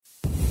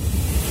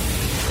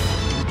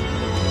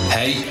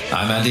Hey,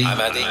 I'm Andy,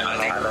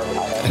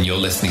 and you're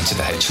listening to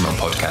the HMO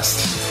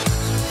Podcast.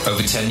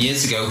 Over 10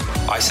 years ago,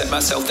 I set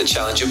myself the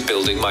challenge of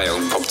building my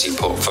own property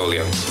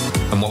portfolio.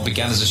 And what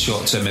began as a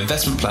short-term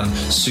investment plan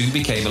soon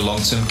became a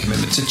long-term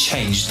commitment to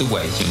change the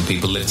way young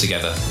people live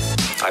together.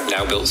 I've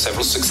now built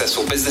several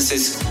successful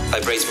businesses,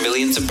 I've raised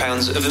millions of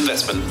pounds of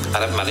investment, and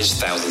I've managed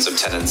thousands of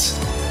tenants.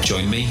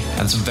 Join me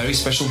and some very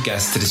special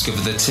guests to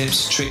discover the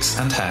tips, tricks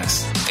and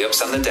hacks, the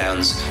ups and the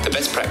downs, the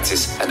best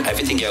practice and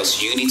everything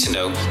else you need to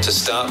know to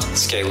start,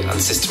 scale and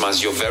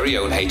systemize your very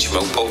own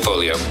HMO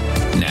portfolio.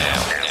 Now.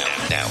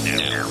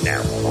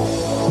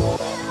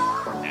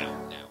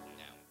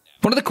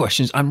 One of the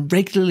questions I'm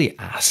regularly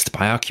asked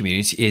by our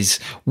community is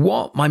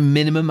what my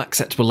minimum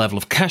acceptable level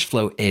of cash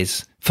flow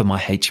is for my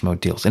HMO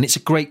deals. And it's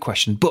a great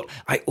question, but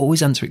I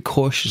always answer it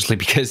cautiously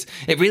because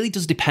it really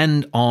does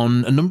depend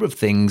on a number of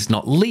things,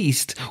 not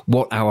least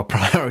what our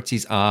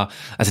priorities are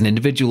as an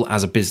individual,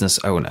 as a business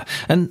owner.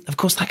 And of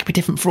course, that can be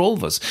different for all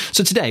of us.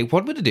 So today,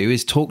 what I'm going to do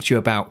is talk to you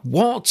about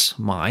what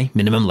my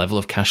minimum level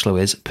of cash flow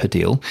is per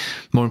deal.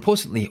 More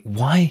importantly,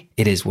 why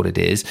it is what it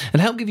is,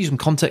 and help give you some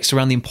context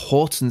around the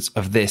importance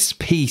of this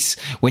piece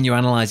when you're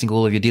analysing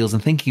all of your deals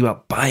and thinking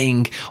about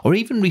buying or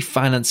even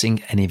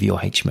refinancing any of your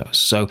HMOs.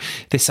 So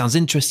if this sounds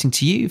interesting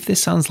to you, if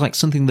this sounds like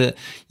something that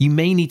you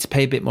may need to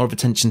pay a bit more of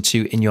attention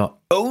to in your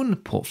own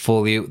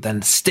portfolio,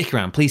 then stick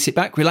around. Please sit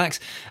back, relax,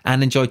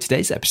 and enjoy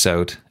today's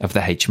episode of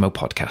the HMO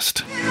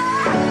Podcast.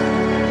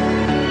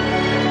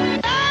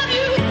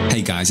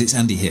 Hey guys, it's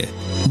Andy here.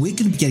 We're going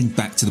to be getting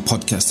back to the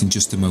podcast in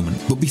just a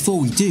moment, but before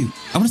we do,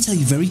 I want to tell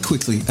you very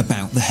quickly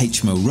about the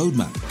HMO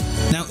Roadmap.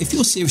 Now, if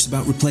you're serious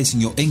about replacing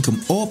your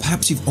income, or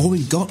perhaps you've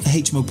already got a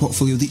HMO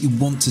portfolio that you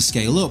want to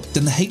scale up,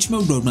 then the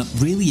HMO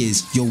Roadmap really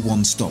is your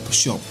one-stop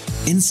shop.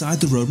 Inside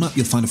the Roadmap,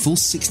 you'll find a full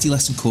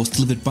 60-lesson course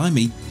delivered by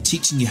me,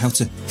 teaching you how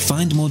to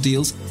find more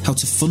deals, how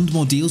to fund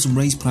more deals and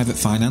raise private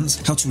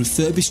finance, how to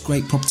refurbish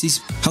great properties,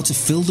 how to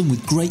fill them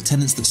with great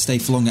tenants that stay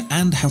for longer,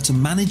 and how to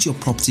manage your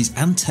properties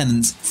and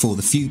tenants for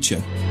the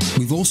future.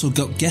 We've also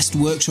got guest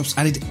workshops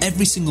added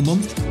every single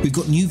month. We've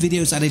got new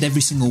videos added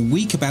every single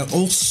week about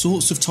all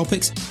sorts of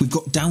topics. We've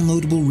got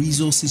downloadable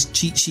resources,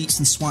 cheat sheets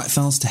and swipe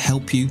files to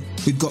help you.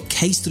 We've got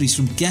case studies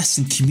from guests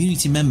and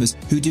community members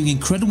who are doing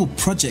incredible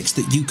projects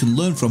that you can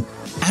learn from.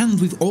 And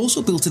we've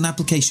also built an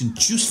application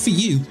just for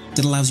you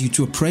that allows you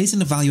to appraise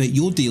and evaluate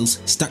your deals,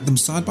 stack them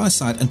side by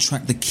side and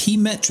track the key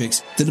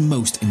metrics that are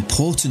most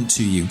important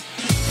to you.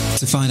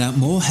 To find out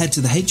more, head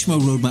to the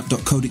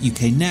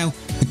hmoroadmap.co.uk now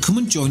and come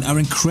and join our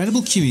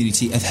incredible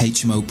community of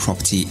HMO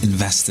property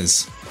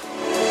investors.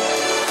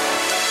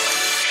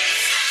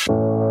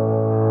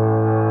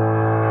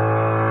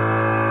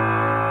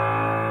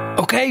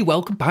 Okay,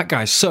 welcome back,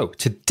 guys. So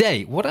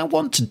today, what I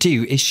want to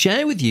do is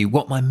share with you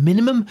what my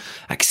minimum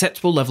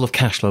acceptable level of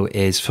cash flow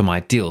is for my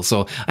deal.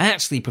 So I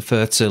actually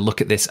prefer to look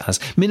at this as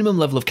minimum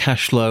level of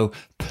cash flow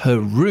per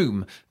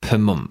room per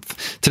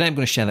month. Today, I'm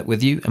going to share that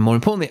with you. And more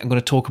importantly, I'm going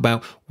to talk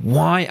about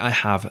why I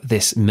have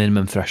this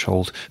minimum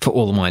threshold for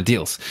all of my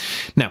deals.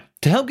 Now,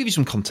 to help give you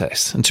some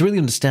context and to really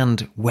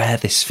understand where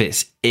this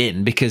fits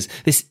in, because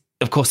this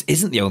of course,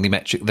 isn't the only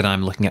metric that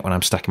I'm looking at when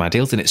I'm stacking my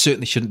deals, and it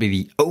certainly shouldn't be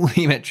the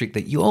only metric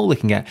that you're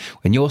looking at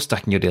when you're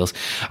stacking your deals.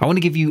 I want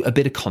to give you a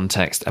bit of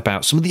context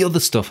about some of the other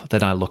stuff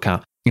that I look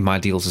at in my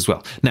deals as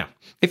well. Now,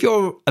 if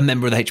you're a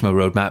member of the HMO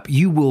Roadmap,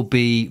 you will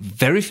be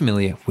very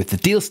familiar with the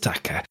Deal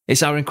Stacker.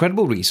 It's our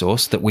incredible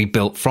resource that we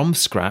built from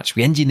scratch.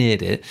 We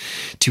engineered it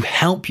to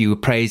help you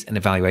appraise and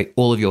evaluate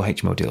all of your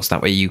HMO deals.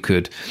 That way you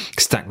could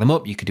stack them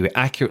up, you could do it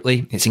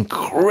accurately. It's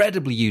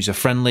incredibly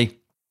user-friendly.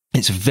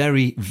 It's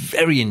very,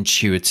 very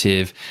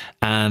intuitive,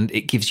 and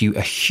it gives you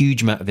a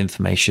huge amount of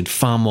information,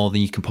 far more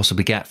than you can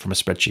possibly get from a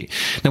spreadsheet.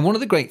 Now, one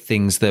of the great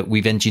things that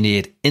we've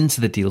engineered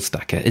into the Deal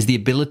Stacker is the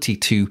ability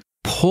to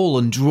pull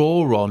and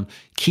draw on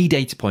key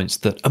data points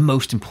that are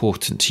most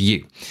important to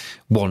you.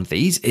 One of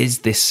these is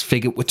this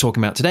figure we're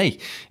talking about today.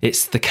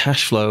 It's the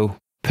cash flow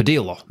per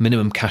deal, or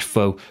minimum cash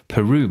flow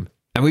per room.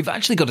 And we've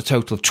actually got a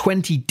total of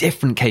 20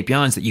 different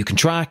KPIs that you can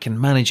track and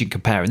manage and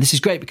compare. And this is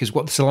great because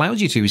what this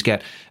allows you to do is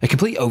get a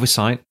complete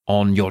oversight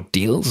on your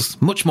deals,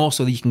 much more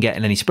so than you can get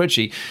in any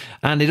spreadsheet.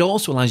 And it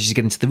also allows you to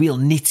get into the real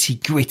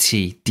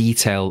nitty-gritty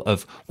detail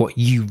of what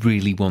you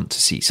really want to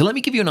see. So let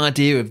me give you an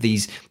idea of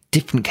these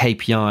different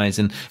KPIs,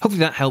 and hopefully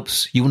that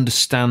helps you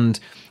understand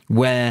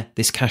where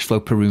this cash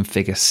flow per room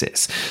figure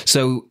sits.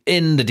 So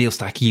in the Deal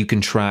Stacker, you can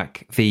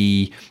track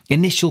the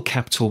initial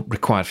capital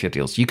required for your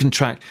deals. You can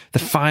track the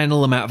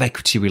final amount of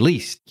equity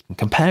released. You can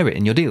compare it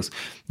in your deals.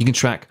 You can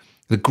track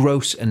the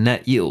gross and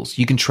net yields.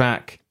 You can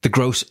track the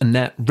gross and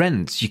net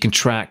rents. You can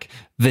track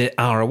the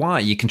ROI.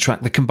 You can track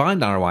the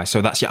combined ROI.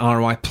 So that's your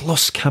ROI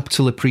plus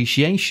capital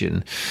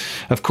appreciation.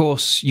 Of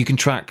course, you can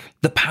track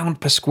the pound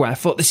per square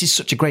foot. This is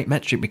such a great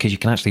metric because you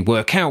can actually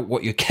work out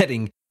what you're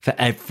getting for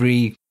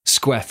every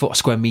square foot,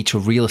 square meter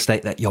of real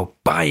estate that you're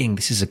buying.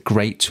 This is a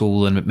great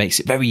tool, and it makes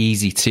it very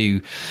easy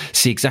to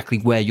see exactly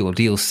where your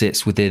deal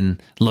sits within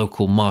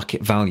local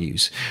market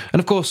values. And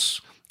of course,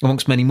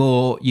 amongst many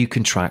more, you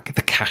can track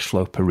the cash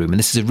flow per room. And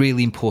this is a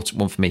really important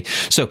one for me.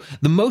 So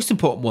the most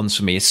important ones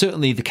for me is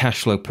certainly the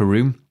cash flow per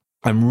room.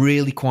 I'm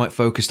really quite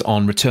focused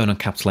on return on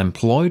capital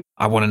employed.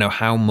 I want to know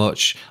how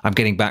much I'm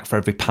getting back for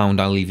every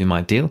pound I leave in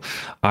my deal.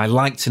 I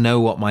like to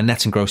know what my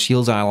net and gross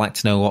yields are. I like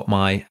to know what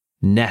my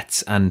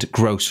net and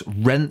gross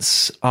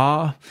rents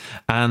are.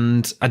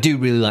 And I do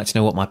really like to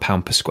know what my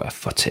pound per square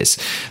foot is.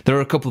 There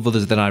are a couple of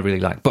others that I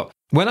really like. But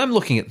when I'm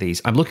looking at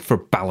these, I'm looking for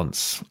a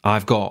balance.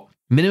 I've got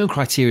minimum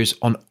criteria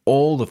on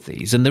all of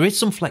these, and there is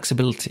some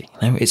flexibility.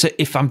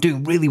 If I'm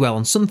doing really well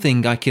on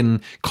something, I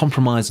can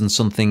compromise on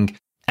something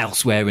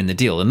elsewhere in the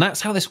deal, and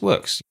that's how this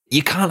works.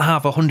 You can't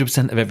have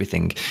 100% of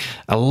everything.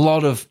 A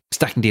lot of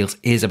stacking deals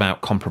is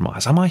about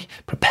compromise. Am I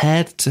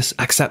prepared to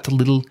accept a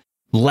little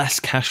less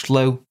cash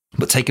flow,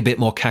 but take a bit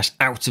more cash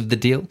out of the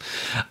deal?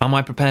 Am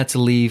I prepared to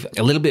leave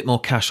a little bit more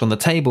cash on the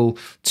table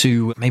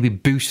to maybe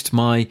boost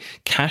my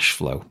cash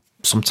flow?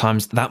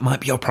 Sometimes that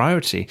might be your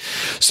priority.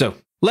 So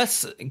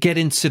let's get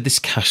into this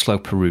cash flow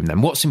per room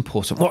then. What's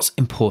important? What's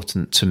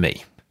important to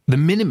me? The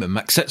minimum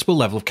acceptable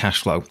level of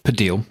cash flow per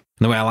deal, and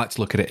the way I like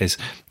to look at it is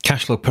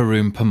cash flow per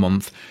room per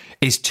month,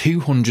 is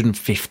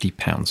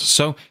 £250.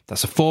 So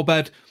that's a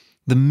 4-bed.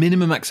 The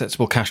minimum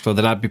acceptable cash flow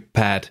that I'd be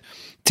prepared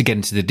to get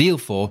into the deal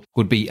for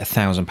would be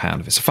 £1,000.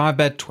 If it's a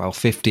 5-bed,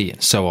 £1,250,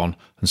 and so on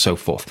and so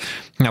forth.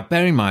 Now,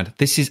 bear in mind,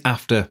 this is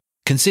after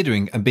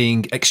considering and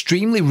being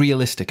extremely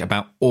realistic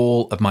about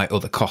all of my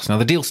other costs. Now,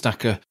 the Deal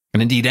Stacker,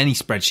 and indeed any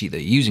spreadsheet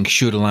that you're using,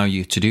 should allow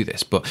you to do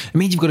this, but it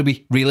means you've got to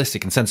be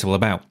realistic and sensible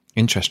about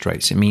interest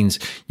rates. It means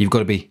you've got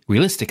to be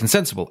realistic and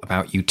sensible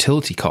about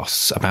utility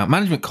costs, about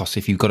management costs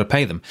if you've got to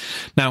pay them.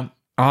 Now,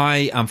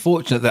 I am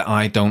fortunate that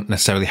I don't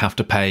necessarily have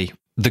to pay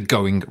the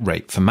going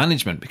rate for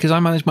management because I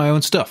manage my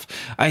own stuff.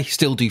 I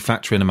still do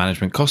factor in a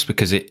management cost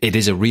because it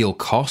is a real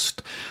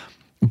cost,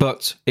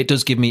 but it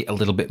does give me a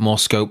little bit more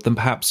scope than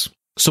perhaps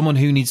someone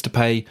who needs to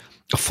pay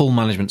a full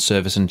management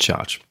service and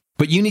charge.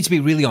 But you need to be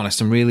really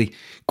honest and really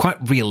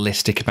quite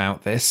realistic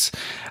about this.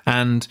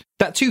 And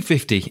that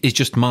 250 is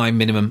just my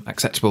minimum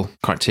acceptable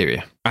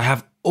criteria. I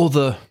have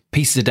other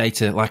pieces of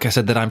data, like I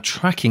said, that I'm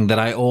tracking that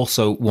I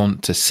also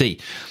want to see.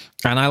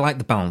 And I like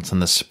the balance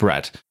and the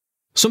spread.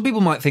 Some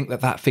people might think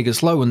that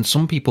figure's low, and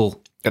some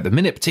people at the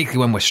minute, particularly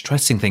when we're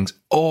stressing things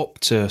up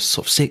to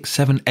sort of 6,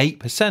 7,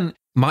 8%,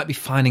 might be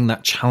finding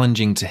that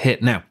challenging to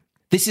hit. Now,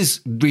 this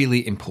is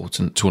really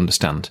important to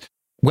understand.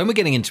 When we're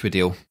getting into a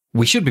deal,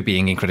 we should be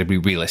being incredibly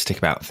realistic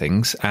about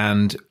things,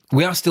 and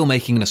we are still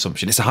making an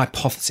assumption. It's a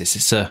hypothesis.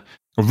 It's a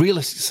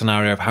realistic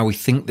scenario of how we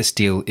think this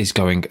deal is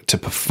going to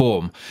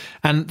perform.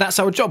 And that's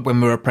our job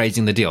when we're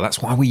appraising the deal.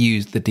 That's why we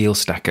use the Deal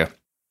Stacker.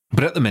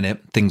 But at the minute,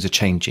 things are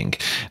changing.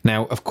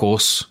 Now, of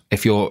course,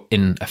 if you're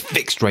in a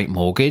fixed rate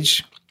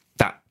mortgage,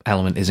 that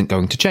element isn't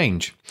going to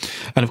change.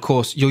 And of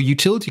course, your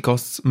utility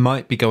costs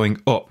might be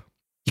going up.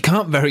 You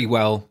can't very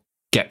well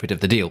get rid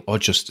of the deal or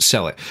just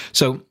sell it.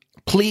 So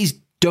please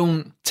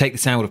don't take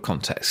this out of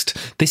context.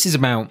 This is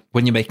about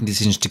when you're making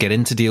decisions to get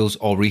into deals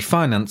or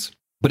refinance,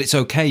 but it's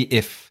okay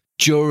if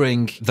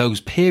during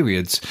those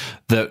periods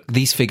that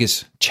these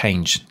figures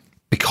change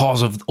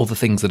because of other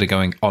things that are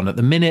going on. At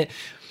the minute,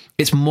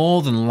 it's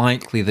more than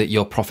likely that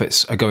your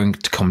profits are going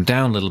to come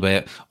down a little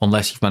bit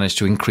unless you've managed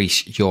to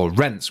increase your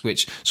rents,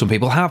 which some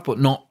people have, but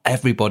not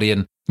everybody,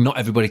 and not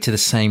everybody to the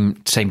same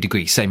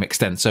degree, same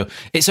extent. So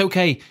it's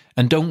okay.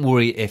 And don't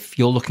worry if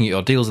you're looking at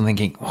your deals and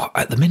thinking, well,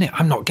 at the minute,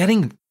 I'm not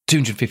getting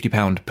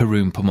 £250 per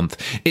room per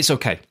month. It's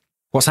okay.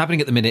 What's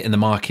happening at the minute in the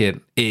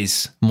market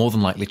is more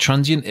than likely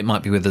transient. It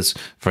might be with us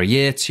for a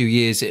year, 2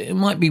 years. It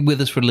might be with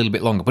us for a little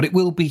bit longer, but it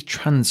will be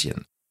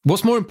transient.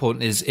 What's more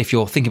important is if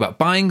you're thinking about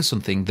buying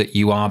something, that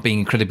you are being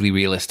incredibly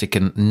realistic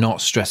and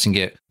not stressing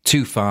it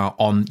too far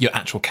on your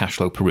actual cash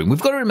flow per room. We've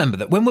got to remember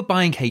that when we're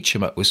buying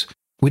HMOs,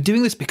 we're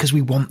doing this because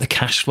we want the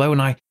cash flow,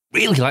 and I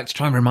really like to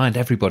try and remind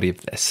everybody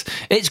of this.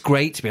 It's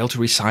great to be able to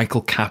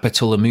recycle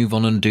capital and move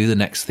on and do the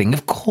next thing.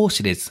 Of course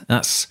it is.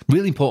 That's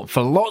really important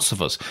for lots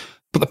of us.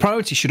 But the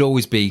priority should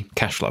always be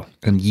cash flow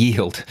and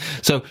yield.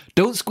 So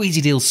don't squeeze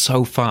your deals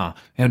so far.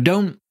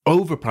 Don't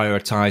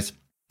over-prioritize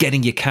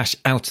getting your cash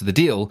out of the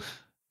deal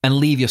and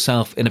leave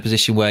yourself in a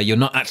position where you're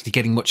not actually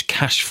getting much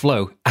cash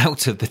flow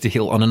out of the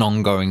deal on an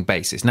ongoing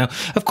basis. Now,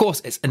 of course,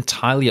 it's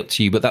entirely up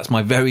to you, but that's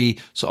my very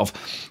sort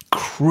of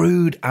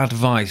crude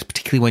advice,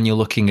 particularly when you're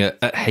looking at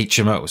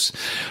HMOs.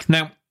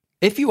 Now,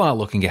 if you are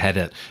looking ahead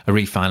at a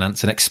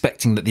refinance and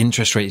expecting that the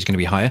interest rate is going to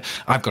be higher,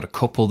 I've got a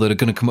couple that are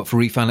going to come up for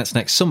refinance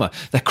next summer.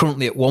 They're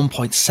currently at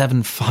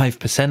 1.75%,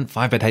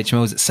 5-bed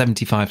HMOs at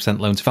 75%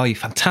 loan to value.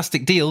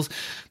 Fantastic deals.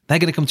 They're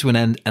going to come to an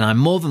end, and I'm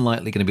more than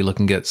likely going to be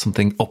looking at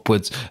something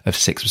upwards of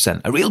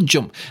 6%. A real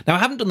jump. Now, I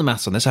haven't done the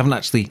maths on this. I haven't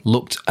actually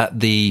looked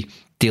at the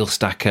Deal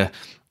Stacker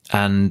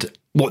and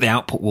what the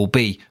output will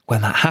be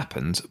when that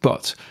happens.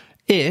 But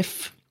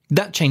if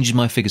that changes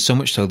my figures so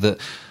much so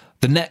that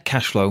the net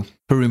cash flow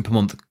per room per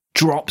month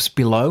drops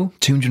below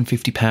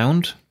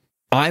 £250,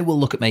 I will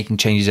look at making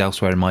changes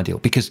elsewhere in my deal,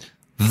 because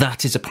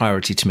That is a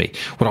priority to me.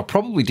 What I'll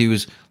probably do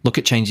is look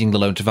at changing the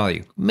loan to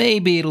value.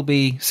 Maybe it'll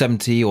be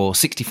 70 or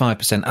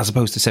 65% as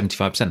opposed to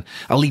 75%.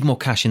 I'll leave more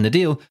cash in the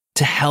deal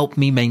to help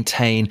me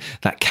maintain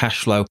that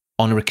cash flow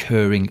on a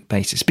recurring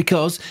basis,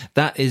 because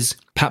that is,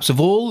 perhaps of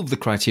all of the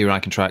criteria I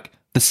can track,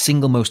 the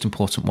single most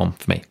important one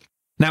for me.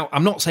 Now,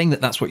 I'm not saying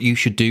that that's what you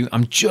should do.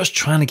 I'm just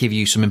trying to give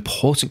you some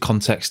important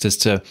context as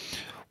to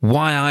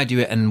why I do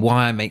it and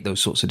why I make those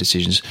sorts of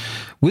decisions.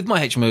 With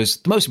my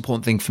HMOs, the most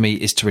important thing for me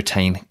is to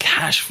retain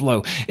cash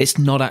flow. It's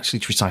not actually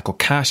to recycle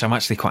cash. I'm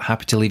actually quite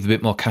happy to leave a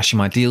bit more cash in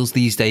my deals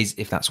these days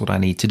if that's what I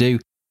need to do.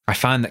 I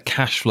find that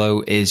cash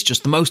flow is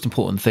just the most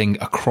important thing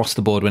across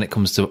the board when it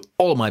comes to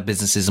all of my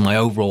businesses and my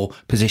overall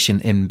position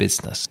in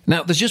business.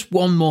 Now, there's just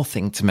one more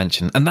thing to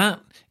mention, and that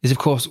is, of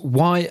course,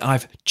 why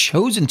I've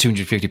chosen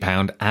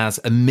 £250 as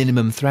a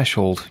minimum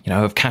threshold,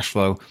 of cash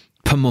flow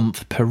per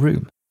month per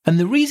room. And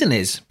the reason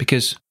is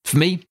because for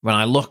me, when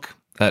I look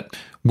at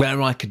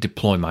where I could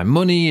deploy my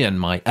money and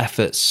my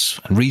efforts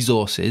and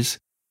resources,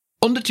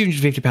 under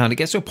 £250, it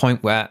gets to a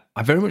point where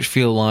I very much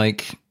feel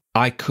like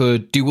I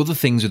could do other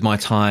things with my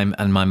time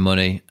and my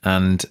money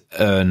and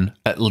earn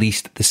at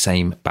least the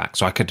same back.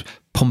 So I could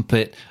pump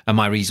it and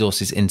my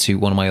resources into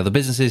one of my other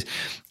businesses.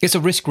 It's a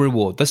risk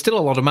reward. There's still a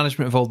lot of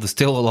management involved. There's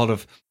still a lot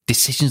of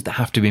decisions that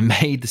have to be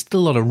made. There's still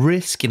a lot of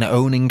risk in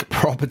owning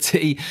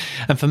property.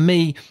 And for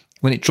me,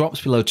 when it drops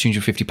below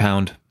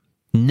 £250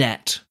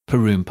 net per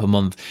room per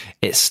month,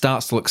 it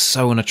starts to look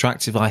so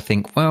unattractive. I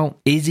think, well,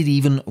 is it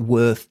even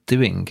worth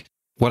doing?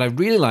 What I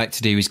really like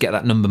to do is get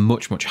that number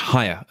much, much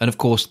higher. And of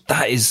course,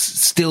 that is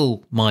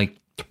still my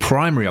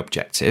primary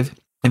objective.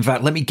 In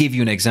fact, let me give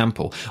you an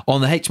example.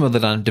 On the HMO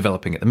that I'm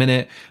developing at the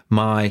minute,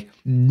 my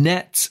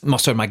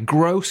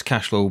gross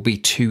cash flow will be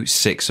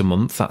 2.6 a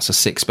month. That's a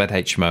 6-bed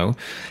HMO.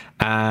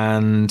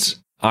 And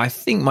I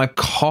think my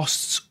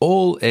costs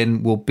all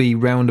in will be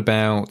round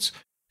about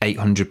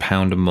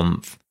 £800 a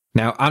month.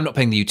 Now, I'm not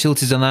paying the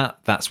utilities on that.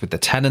 That's with the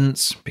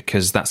tenants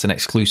because that's an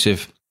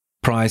exclusive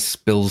price.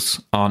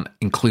 Bills aren't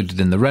included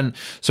in the rent.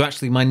 So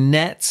actually my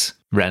net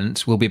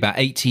rent will be about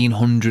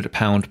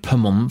 £1,800 per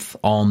month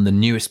on the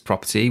newest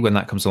property when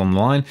that comes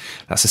online.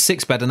 That's a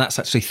 6-bed and that's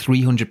actually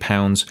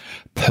 £300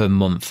 per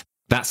month.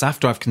 That's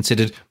after I've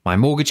considered my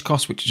mortgage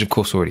cost, which is of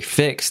course already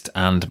fixed,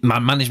 and my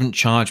management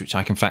charge, which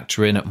I can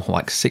factor in at more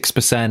like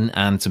 6%,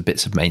 and some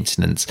bits of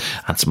maintenance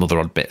and some other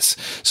odd bits.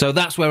 So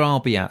that's where I'll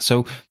be at.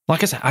 So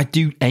like I said, I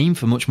do aim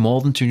for much more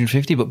than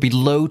 250, but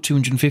below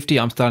 250,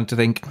 I'm starting to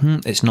think,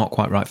 it's not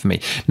quite right for me.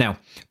 Now,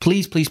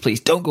 please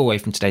don't go away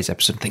from today's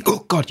episode and think,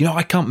 oh God,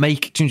 I can't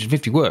make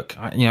 250 work.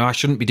 I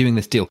shouldn't be doing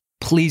this deal.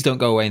 Please don't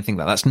go away and think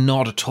that. That's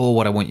not at all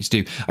what I want you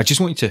to do. I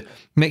just want you to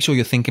make sure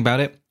you're thinking about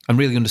it and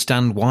really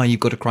understand why you've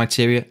got a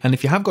criteria. And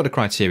if you have got a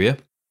criteria,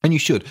 and you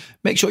should,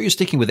 make sure you're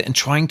sticking with it and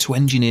trying to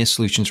engineer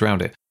solutions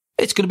around it.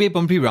 It's going to be a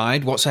bumpy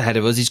ride. What's ahead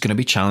of us is going to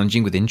be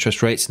challenging with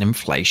interest rates and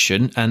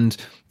inflation. And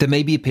there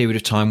may be a period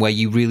of time where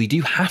you really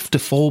do have to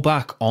fall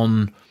back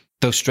on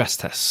those stress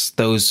tests,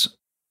 those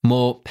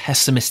more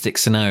pessimistic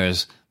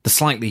scenarios, the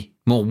slightly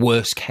more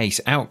worst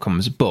case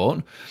outcomes.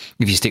 But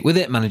if you stick with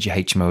it, manage your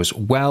HMOs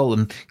well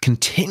and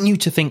continue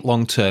to think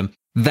long term,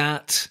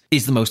 that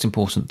is the most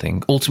important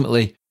thing.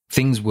 Ultimately,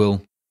 things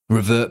will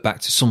revert back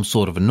to some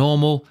sort of a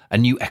normal, a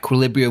new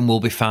equilibrium will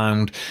be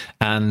found.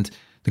 And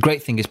the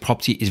great thing is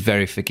property is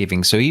very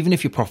forgiving. So even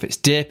if your profits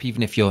dip,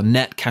 even if your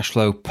net cash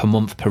flow per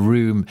month per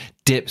room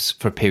dips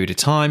for a period of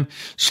time,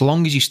 so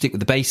long as you stick with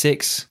the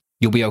basics,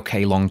 you'll be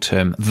okay long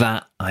term.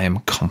 That I am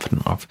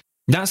confident of.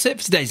 That's it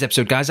for today's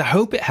episode, guys. I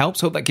hope it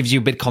helps. I hope that gives you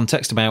a bit of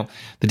context about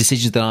the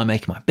decisions that I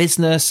make in my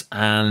business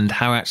and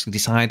how I actually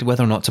decide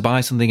whether or not to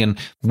buy something and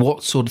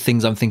what sort of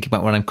things I'm thinking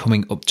about when I'm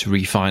coming up to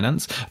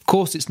refinance. Of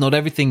course, it's not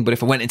everything, but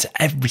if I went into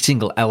every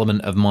single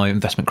element of my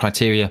investment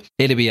criteria,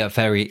 it'd be a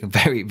very,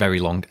 very, very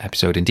long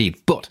episode indeed.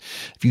 But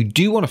if you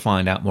do want to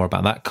find out more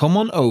about that, come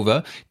on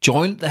over,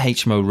 join the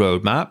HMO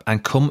Roadmap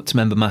and come to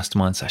Member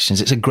Mastermind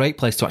Sessions. It's a great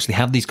place to actually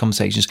have these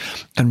conversations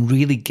and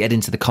really get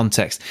into the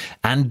context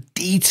and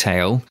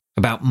detail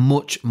about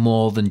much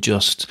more than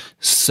just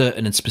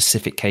certain and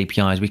specific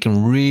KPIs. We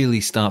can really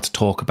start to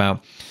talk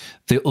about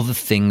the other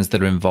things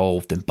that are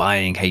involved in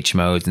buying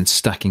HMOs and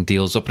stacking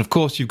deals up. And of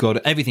course, you've got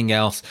everything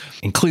else,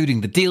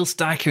 including the deal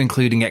stacker,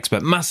 including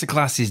expert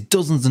masterclasses,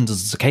 dozens and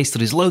dozens of case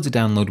studies, loads of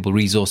downloadable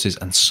resources,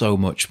 and so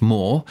much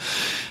more.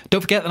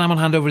 Don't forget that I'm on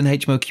hand over in the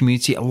HMO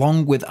community,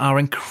 along with our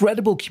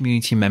incredible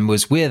community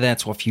members. We're there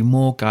to offer you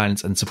more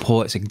guidance and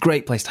support. It's a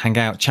great place to hang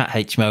out, chat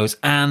HMOs,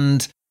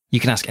 and you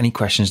can ask any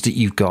questions that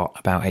you've got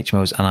about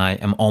HMOs, and I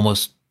am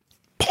almost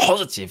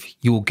positive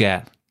you'll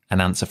get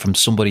an answer from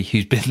somebody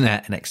who's been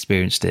there and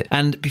experienced it.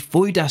 And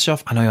before you dash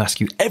off, I know I ask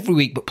you every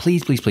week, but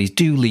please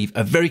do leave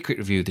a very quick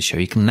review of the show.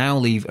 You can now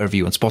leave a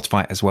review on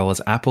Spotify as well as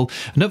Apple.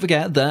 And don't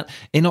forget that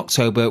in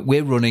October,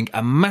 we're running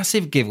a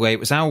massive giveaway. It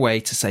was our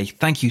way to say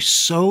thank you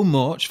so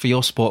much for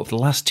your support for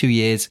the last 2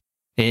 years.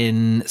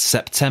 In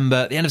September,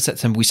 at the end of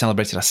September, we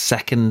celebrated our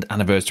 2nd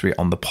anniversary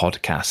on the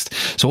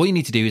podcast. So all you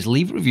need to do is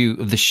leave a review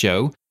of the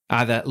show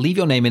either leave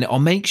your name in it or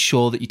make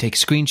sure that you take a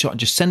screenshot and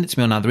just send it to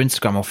me on either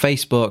Instagram or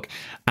Facebook.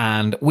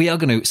 And we are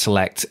going to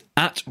select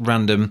at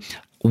random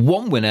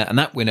one winner, and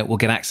that winner will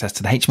get access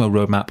to the HMO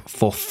Roadmap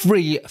for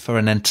free for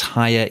an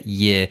entire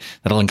year.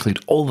 That'll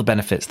include all the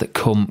benefits that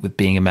come with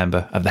being a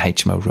member of the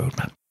HMO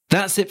Roadmap.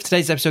 That's it for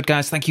today's episode,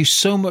 guys. Thank you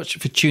so much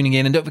for tuning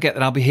in. And don't forget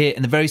that I'll be here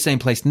in the very same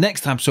place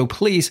next time. So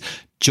please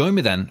join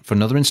me then for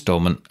another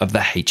installment of the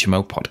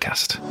HMO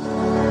podcast.